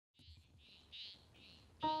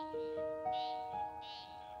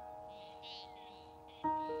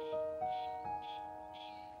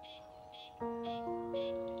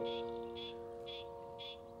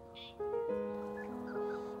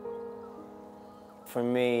For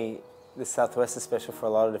me, the Southwest is special for a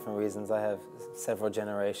lot of different reasons. I have several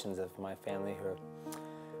generations of my family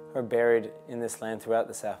who are buried in this land throughout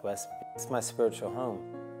the Southwest. It's my spiritual home.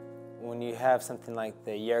 When you have something like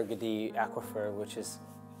the Yergadee Aquifer, which is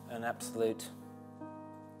an absolute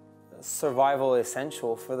survival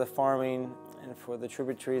essential for the farming and for the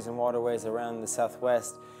tributaries and waterways around the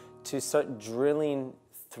Southwest, to start drilling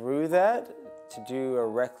through that, to do a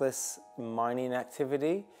reckless mining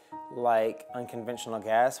activity like unconventional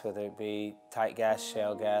gas, whether it be tight gas,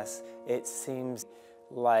 shale gas, it seems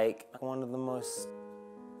like one of the most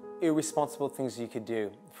irresponsible things you could do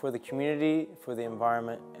for the community, for the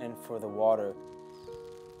environment, and for the water.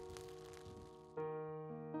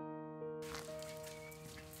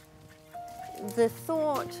 The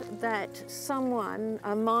thought that someone,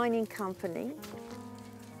 a mining company,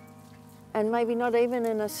 and maybe not even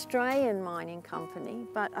an Australian mining company,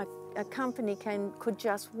 but a company could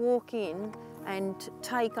just walk in and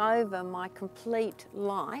take over my complete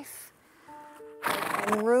life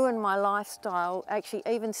and ruin my lifestyle. Actually,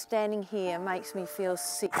 even standing here makes me feel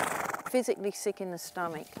sick, physically sick in the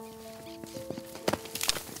stomach.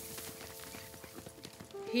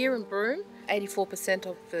 Here in Broome, 84%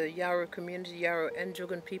 of the Yarra community, Yarra and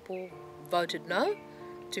Juukan people voted no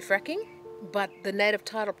to fracking, but the native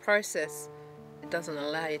title process doesn't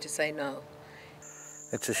allow you to say no.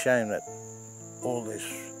 It's a shame that all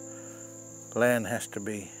this land has to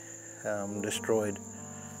be destroyed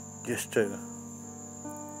just to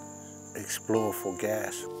explore for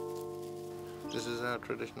gas. This is our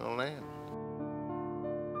traditional land.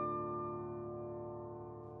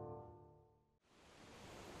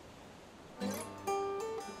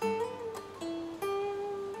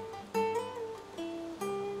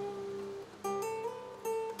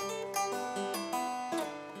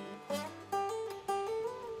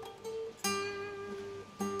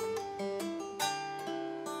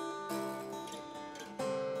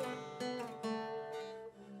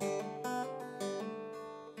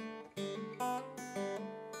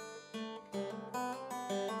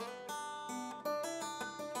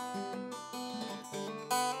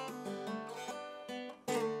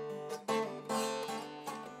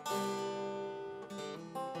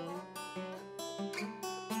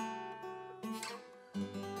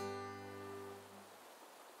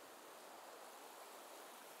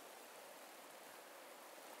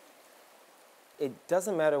 It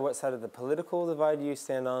doesn't matter what side of the political divide you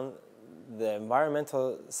stand on, the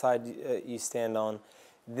environmental side you stand on.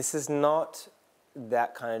 This is not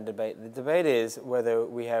that kind of debate. The debate is whether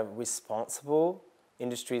we have responsible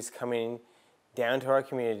industries coming down to our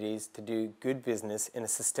communities to do good business in a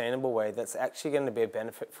sustainable way that's actually going to be a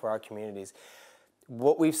benefit for our communities.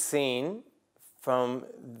 What we've seen from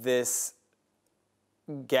this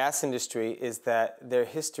gas industry is that their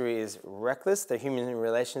history is reckless, their human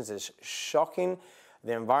relations is shocking,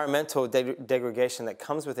 the environmental degradation that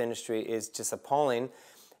comes with industry is just appalling,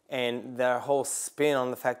 and their whole spin on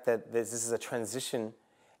the fact that this is a transition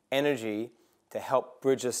energy to help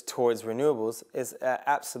bridge us towards renewables is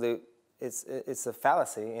absolute, it's a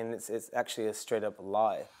fallacy, and it's actually a straight up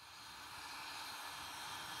lie.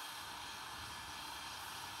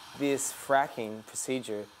 This fracking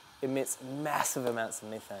procedure emits massive amounts of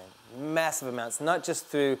methane, massive amounts, not just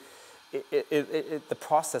through the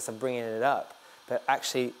process of bringing it up, but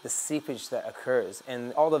actually the seepage that occurs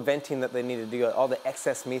and all the venting that they need to do, all the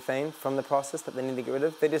excess methane from the process that they need to get rid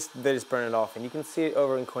of, they just burn it off. And you can see it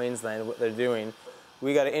over in Queensland, what they're doing.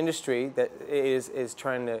 We got an industry that is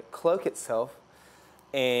trying to cloak itself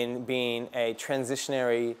in being a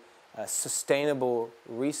transitionary, sustainable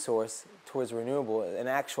resource towards renewable. In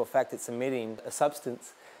actual fact, it's emitting a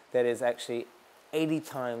substance that is actually 80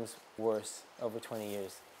 times worse over 20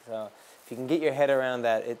 years. So if you can get your head around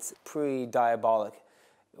that, it's pretty diabolic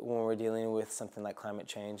when we're dealing with something like climate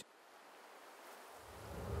change.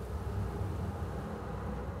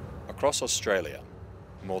 Across Australia,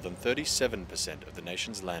 more than 37% of the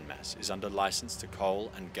nation's landmass is under licence to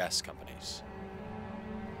coal and gas companies.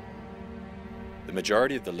 The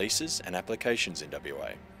majority of the leases and applications in WA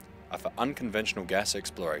are for unconventional gas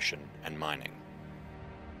exploration and mining.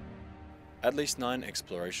 At least 9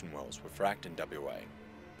 exploration wells were fracked in WA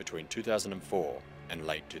between 2004 and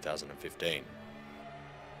late 2015.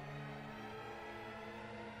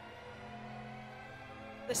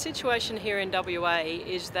 The situation here in WA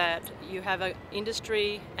is that you have an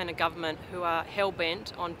industry and a government who are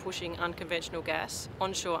hell-bent on pushing unconventional gas,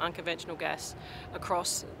 onshore unconventional gas,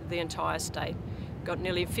 across the entire state. Got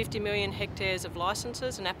nearly 50 million hectares of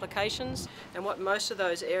licences and applications, and what most of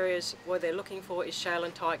those areas, what they're looking for is shale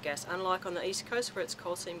and tight gas. Unlike on the east coast where it's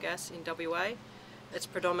coal seam gas in WA, It's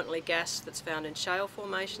predominantly gas that's found in shale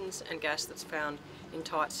formations and gas that's found in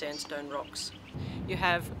tight sandstone rocks. You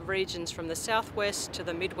have regions from the southwest to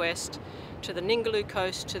the Midwest to the Ningaloo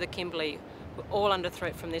coast to the Kimberley, all under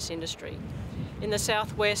threat from this industry. In the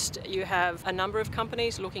southwest, you have a number of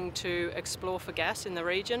companies looking to explore for gas in the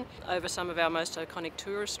region over some of our most iconic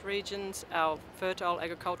tourist regions, our fertile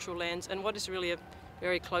agricultural lands, and what is really a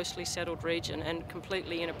very closely settled region and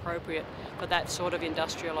completely inappropriate for that sort of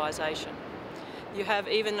industrialisation. You have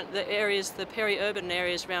even the areas, the peri-urban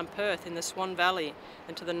areas around Perth in the Swan Valley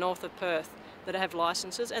and to the north of Perth that have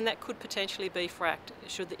licences, and that could potentially be fracked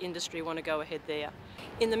should the industry want to go ahead there.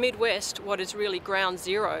 In the Midwest, what is really ground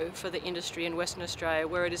zero for the industry in Western Australia,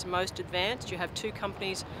 where it is most advanced, you have two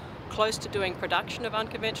companies close to doing production of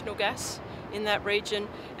unconventional gas in that region,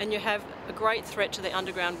 and you have a great threat to the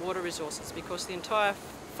underground water resources because the entire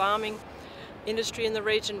farming industry in the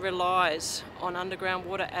region relies on underground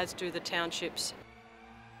water, as do the townships.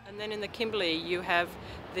 And then in the Kimberley, you have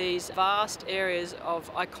these vast areas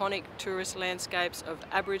of iconic tourist landscapes, of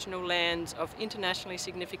Aboriginal lands, of internationally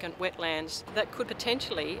significant wetlands that could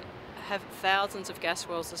potentially have thousands of gas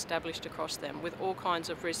wells established across them, with all kinds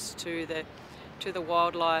of risks to the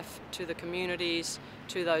wildlife, to the communities,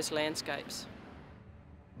 to those landscapes.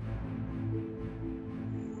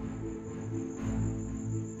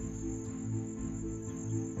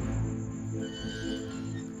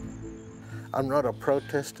 I'm not a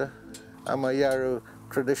protester. I'm a Yawuru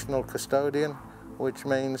traditional custodian, which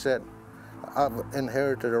means that I've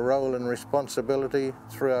inherited a role and responsibility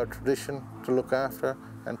through our tradition to look after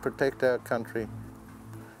and protect our country.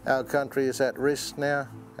 Our country is at risk now,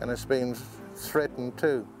 and it's been threatened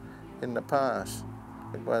too in the past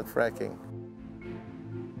by fracking.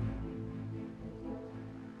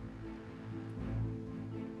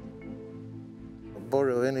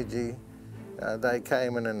 Buru Energy, they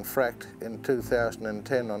came in and fracked in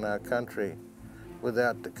 2010 on our country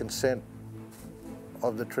without the consent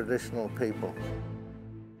of the traditional people.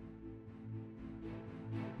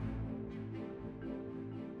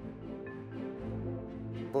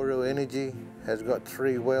 Buru Energy has got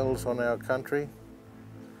 3 wells on our country,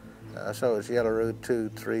 so it's Yawuru 2,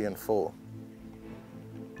 3 and 4.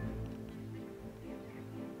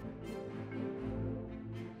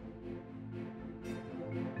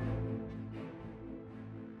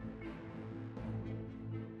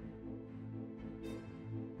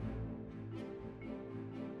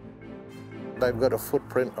 They've got a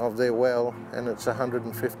footprint of their well, and it's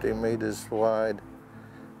 150 metres wide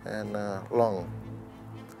and long.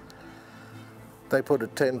 They put a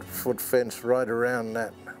 10-foot fence right around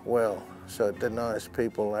that well, so it denies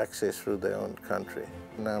people access through their own country.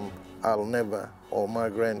 And I'll never, or my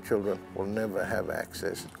grandchildren will never have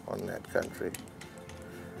access on that country.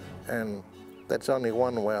 And that's only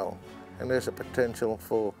one well, and there's a potential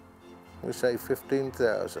for, we say,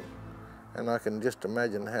 15,000. And I can just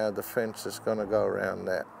imagine how the fence is going to go around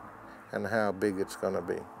that and how big it's going to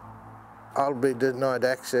be. I'll be denied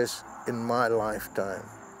access in my lifetime.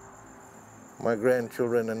 My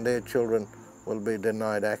grandchildren and their children will be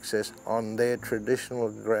denied access on their traditional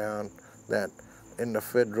ground that in the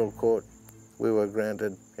federal court we were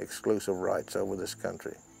granted exclusive rights over this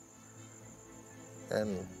country.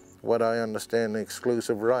 And what I understand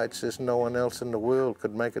exclusive rights is no one else in the world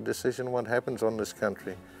could make a decision what happens on this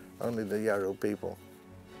country. Only the Yawuru people.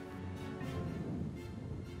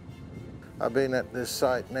 I've been at this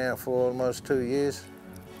site now for almost 2 years.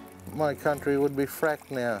 My country would be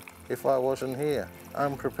fracked now if I wasn't here.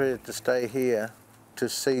 I'm prepared to stay here to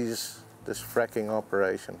seize this fracking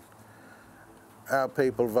operation. Our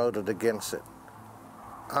people voted against it.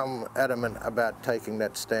 I'm adamant about taking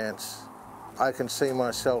that stance. I can see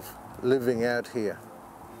myself living out here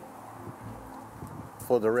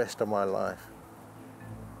for the rest of my life,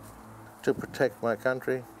 to protect my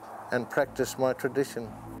country and practice my tradition.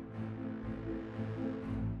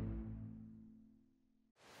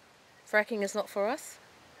 Fracking is not for us.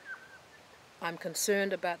 I'm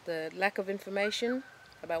concerned about the lack of information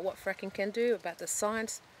about what fracking can do, about the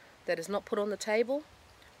science that is not put on the table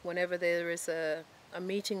whenever there is a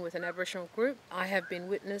meeting with an Aboriginal group. I have been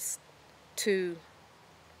witness to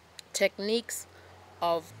techniques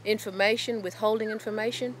of information, withholding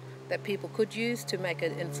information that people could use to make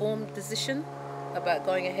an informed decision about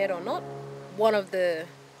going ahead or not. One of the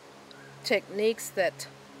techniques that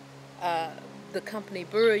the company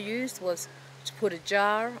Buru used was to put a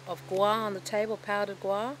jar of guar on the table, powdered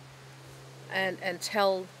guar, and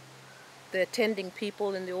tell the attending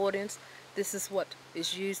people in the audience, this is what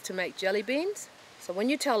is used to make jelly beans. So when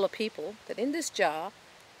you tell the people that in this jar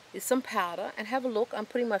is some powder, and have a look, I'm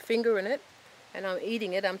putting my finger in it, and I'm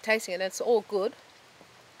eating it, I'm tasting it, and it's all good,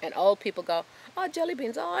 And old people go, oh, jelly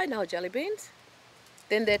beans, oh, I know jelly beans.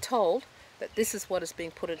 Then they're told that this is what is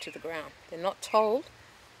being put into the ground. They're not told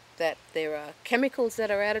that there are chemicals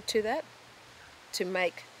that are added to that to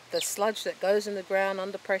make the sludge that goes in the ground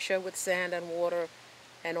under pressure with sand and water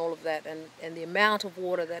and all of that, and the amount of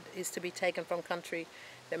water that is to be taken from country,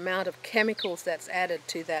 the amount of chemicals that's added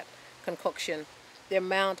to that concoction, the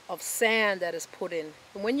amount of sand that is put in.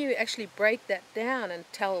 And when you actually break that down and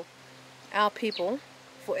tell our people,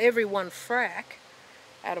 for every one frack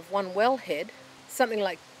out of one wellhead, something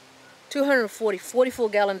like 240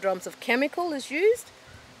 44-gallon drums of chemical is used,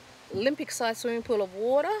 Olympic-sized swimming pool of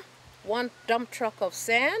water, one dump truck of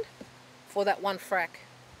sand for that one frack.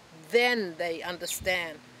 Then they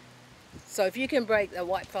understand. So if you can break the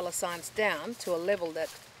white fella science down to a level that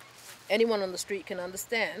anyone on the street can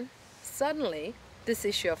understand, suddenly this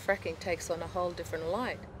issue of fracking takes on a whole different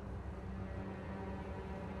light.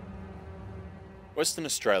 Western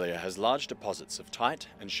Australia has large deposits of tight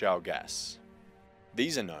and shale gas.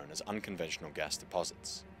 These are known as unconventional gas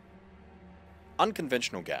deposits.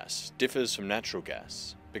 Unconventional gas differs from natural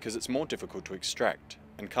gas because it's more difficult to extract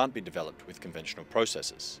and can't be developed with conventional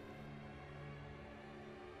processes.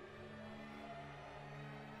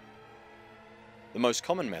 The most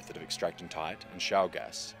common method of extracting tight and shale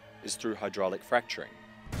gas is through hydraulic fracturing,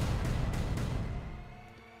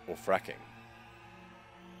 or fracking.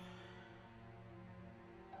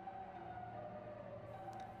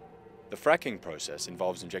 The fracking process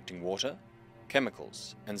involves injecting water,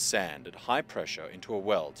 chemicals, and sand at high pressure into a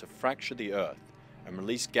well to fracture the earth and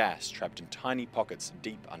release gas trapped in tiny pockets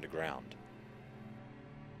deep underground.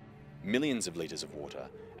 Millions of litres of water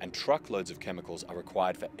and truckloads of chemicals are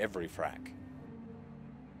required for every frack.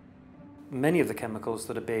 Many of the chemicals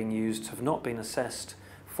that are being used have not been assessed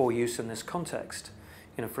for use in this context.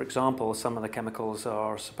 For example, some of the chemicals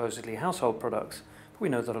are supposedly household products. We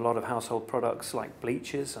know that a lot of household products like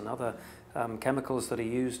bleaches and other chemicals that are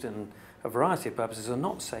used in a variety of purposes are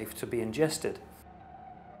not safe to be ingested.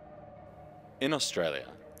 In Australia,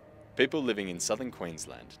 people living in southern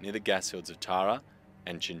Queensland near the gas fields of Tara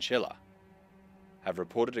and Chinchilla have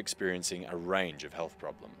reported experiencing a range of health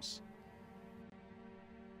problems.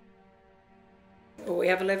 We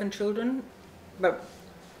have 11 children, but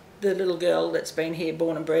the little girl that's been here,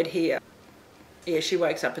 born and bred here, yeah, she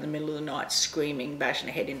wakes up in the middle of the night screaming, bashing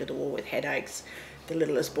her head into the wall with headaches. The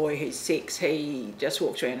littlest boy, who's 6, he just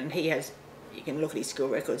walks around and he has, you can look at his school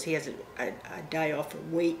records, he has a day off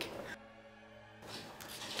a week.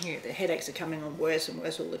 Yeah, the headaches are coming on worse and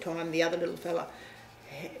worse all the time. The other little fella,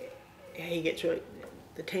 he gets really,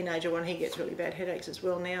 the teenager one, he gets really bad headaches as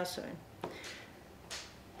well now. So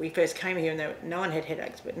we first came here and no one had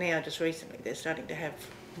headaches, but now just recently they're starting to have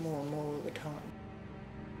more and more all the time.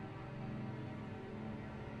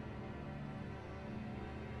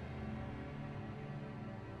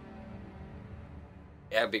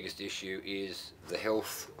 Our biggest issue is the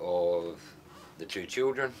health of the 2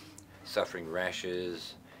 children, suffering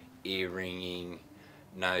rashes, ear ringing,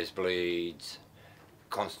 nosebleeds,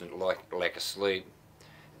 constant lack of sleep.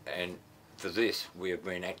 And for this, we have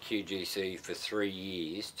been at QGC for 3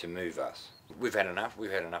 years to move us. We've had enough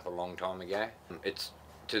a long time ago. It's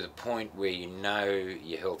to the point where you know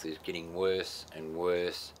your health is getting worse and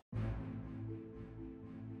worse.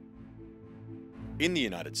 In the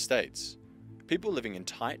United States, people living in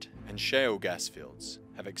tight and shale gas fields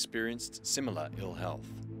have experienced similar ill health.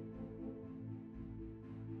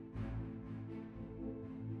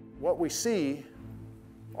 What we see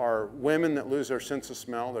are women that lose their sense of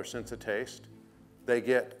smell, their sense of taste. They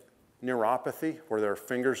get neuropathy, where their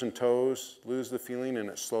fingers and toes lose the feeling and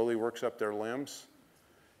it slowly works up their limbs.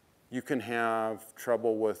 You can have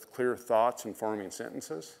trouble with clear thoughts and forming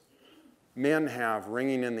sentences. Men have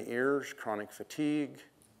ringing in the ears, chronic fatigue.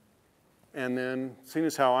 And then, seeing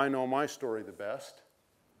as how I know my story the best,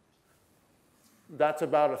 that's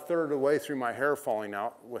about 1/3 of the way through my hair falling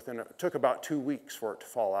out. It took about 2 weeks for it to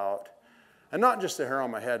fall out. And not just the hair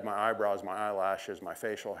on my head, my eyebrows, my eyelashes, my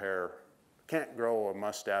facial hair. Can't grow a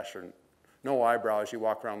mustache or no eyebrows. You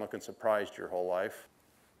walk around looking surprised your whole life.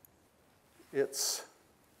 It's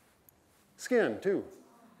skin, too.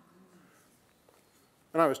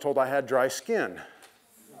 And I was told I had dry skin.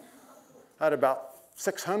 I had about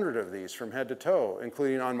 600 of these from head to toe,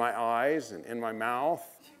 including on my eyes and in my mouth.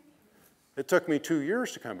 It took me 2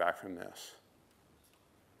 years to come back from this.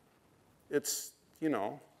 It's,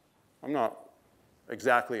 I'm not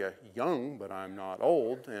exactly a young, but I'm not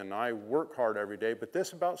old, and I work hard every day, but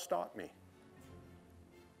this about stopped me.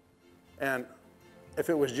 And if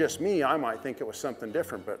it was just me, I might think it was something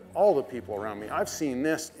different, but all the people around me, I've seen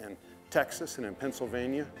this in Texas and in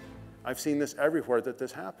Pennsylvania, I've seen this everywhere that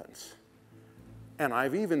this happens. And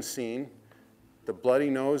I've even seen the bloody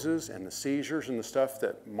noses and the seizures and the stuff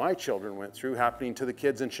that my children went through happening to the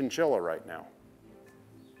kids in Chinchilla right now.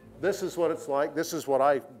 This is what it's like. This is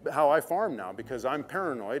how I farm now, because I'm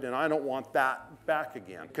paranoid and I don't want that back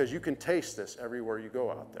again, because you can taste this everywhere you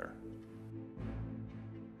go out there.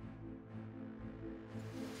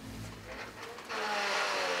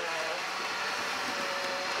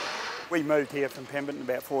 We moved here from Pemberton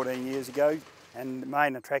about 14 years ago, and the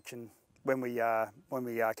main attraction when we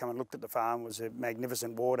come and looked at the farm was the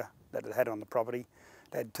magnificent water that it had on the property.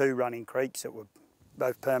 It had 2 running creeks that were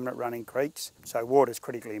both permanent running creeks, so water is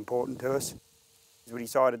critically important to us. We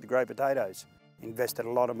decided to grow potatoes, invested a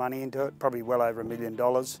lot of money into it, probably well over $1 million,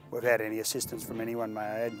 without any assistance from anyone, may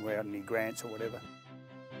I add, without any grants or whatever.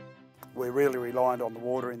 We're really reliant on the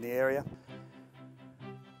water in the area.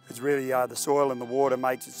 It's really the soil and the water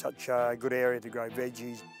makes it such a good area to grow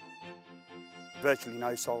veggies. Virtually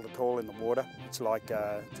no salt at all in the water. It's like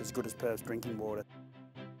it's as good as Perth's drinking water.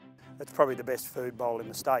 It's probably the best food bowl in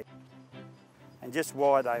the state. And just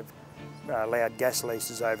why they've allowed gas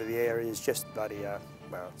leases over the area is just bloody,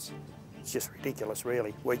 well, it's just ridiculous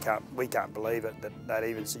really. We can't believe it that they'd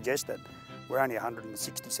even suggest it. We're only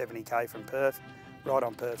 160-70 k from Perth, right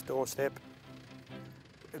on Perth's doorstep.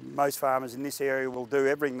 Most farmers in this area will do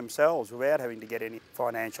everything themselves without having to get any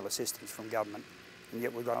financial assistance from government. And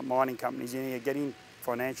yet we've got mining companies in here getting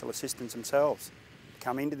financial assistance themselves to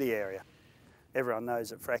come into the area. Everyone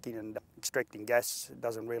knows that fracking and extracting gas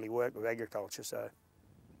doesn't really work with agriculture, so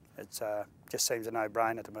it just seems a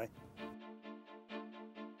no-brainer to me.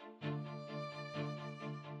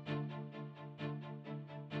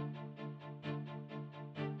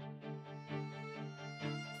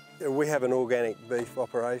 We have an organic beef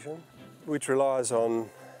operation which relies on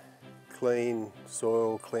clean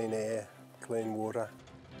soil, clean air, clean water.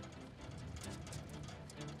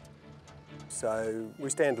 So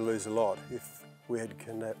we stand to lose a lot if we had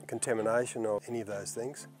contamination of any of those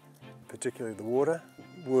things, particularly the water.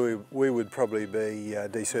 We would probably be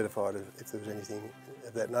decertified if there was anything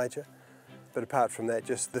of that nature. But apart from that,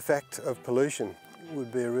 just the fact of pollution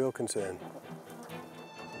would be a real concern.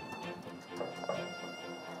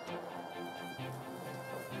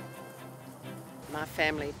 My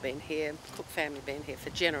family have been here, Cook family have been here for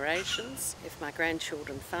generations. If my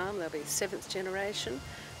grandchildren farm, they'll be 7th generation.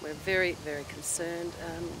 We're very, very concerned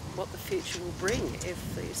what the future will bring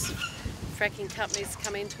if these fracking companies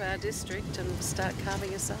come into our district and start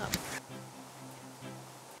carving us up.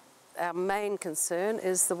 Our main concern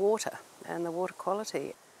is the water and the water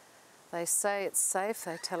quality. They say it's safe,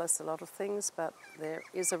 they tell us a lot of things, but there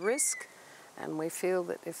is a risk, and we feel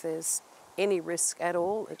that if there's any risk at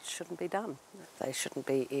all, it shouldn't be done. They shouldn't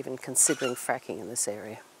be even considering fracking in this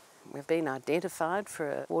area. We've been identified for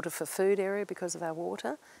a water for food area because of our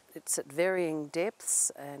water. It's at varying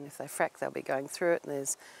depths, and if they frack they'll be going through it,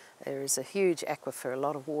 and there is a huge aquifer, a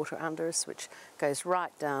lot of water under us, which goes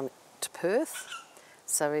right down to Perth.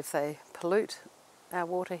 So if they pollute our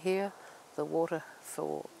water here, the water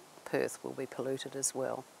for Perth will be polluted as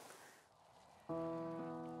well.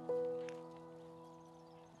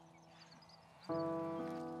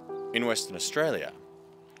 In Western Australia,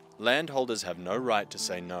 landholders have no right to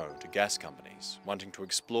say no to gas companies wanting to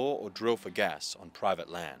explore or drill for gas on private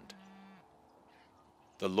land.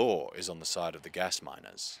 The law is on the side of the gas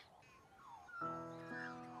miners.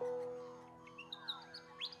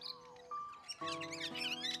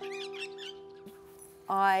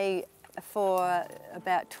 I, for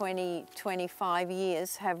about 25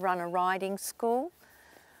 years, have run a riding school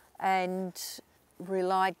and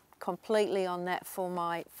relied completely on that for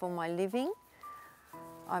my living.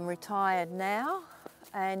 I'm retired now,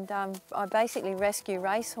 and I basically rescue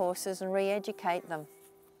racehorses and re-educate them.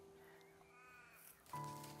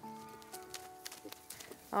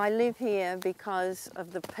 I live here because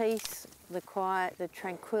of the peace, the quiet, the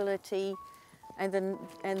tranquility, and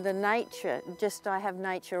the nature. Just I have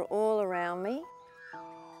nature all around me.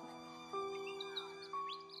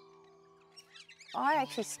 I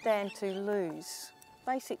actually stand to lose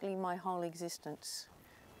basically my whole existence.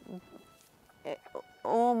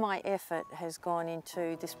 All my effort has gone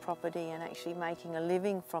into this property and actually making a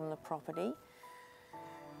living from the property.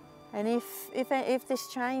 And if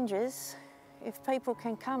this changes, if people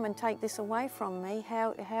can come and take this away from me,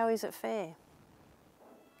 how is it fair?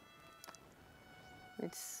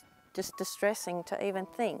 It's just distressing to even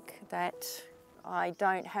think that I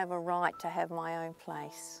don't have a right to have my own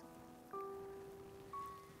place.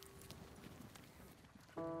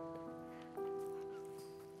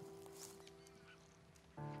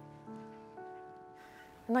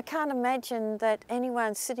 And I can't imagine that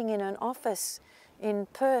anyone sitting in an office in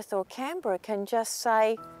Perth or Canberra can just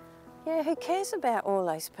say, yeah, who cares about all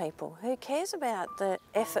those people? Who cares about the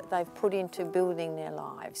effort they've put into building their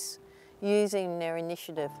lives, using their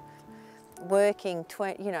initiative, working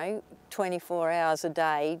 24 hours a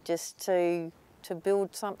day just to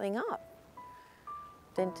build something up,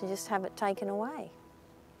 than to just have it taken away.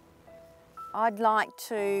 I'd like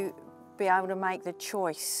to be able to make the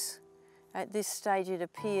choice. At this stage it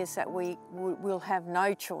appears that we will have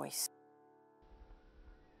no choice.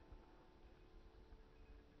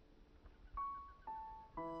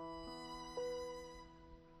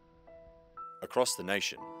 Across the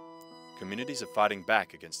nation, communities are fighting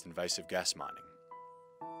back against invasive gas mining.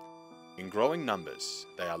 In growing numbers,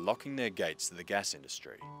 they are locking their gates to the gas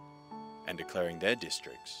industry and declaring their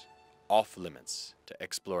districts off limits to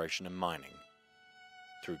exploration and mining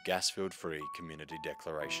through gas-field-free community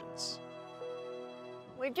declarations.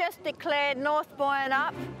 We've just declared North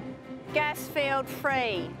Boyanup gas field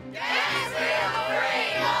free. Gas field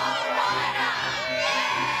free, North Boyanup!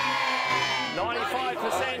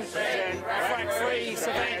 95% frack-free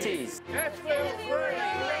Cervantes. Gas field free!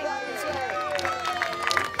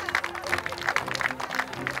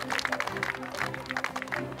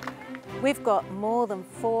 We've got more than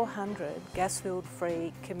 400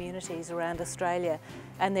 gas-field-free communities around Australia,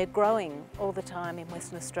 and they're growing all the time in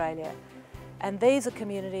Western Australia. And these are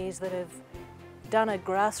communities that have done a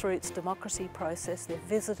grassroots democracy process. They've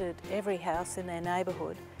visited every house in their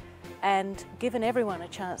neighbourhood and given everyone a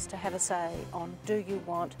chance to have a say on, do you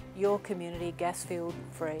want your community gas-field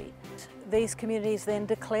free? These communities then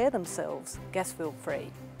declare themselves gas-field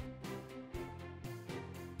free.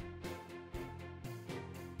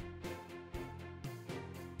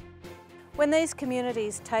 When these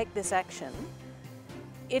communities take this action,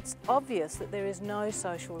 it's obvious that there is no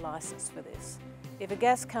social licence for this. If a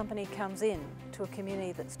gas company comes in to a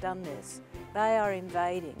community that's done this, they are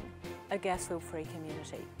invading a gas-field-free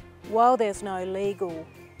community. While there's no legal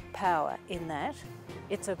power in that,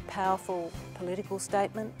 it's a powerful political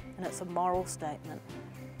statement and it's a moral statement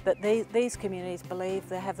that these communities believe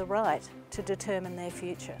they have the right to determine their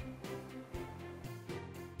future.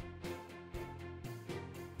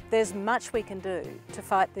 There's much we can do to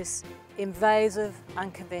fight this invasive,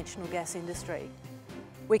 unconventional gas industry.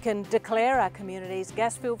 We can declare our communities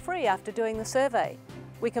gas-field free after doing the survey.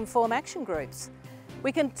 We can form action groups.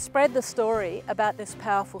 We can spread the story about this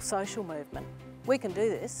powerful social movement. We can do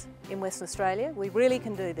this in Western Australia. We really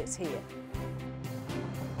can do this here.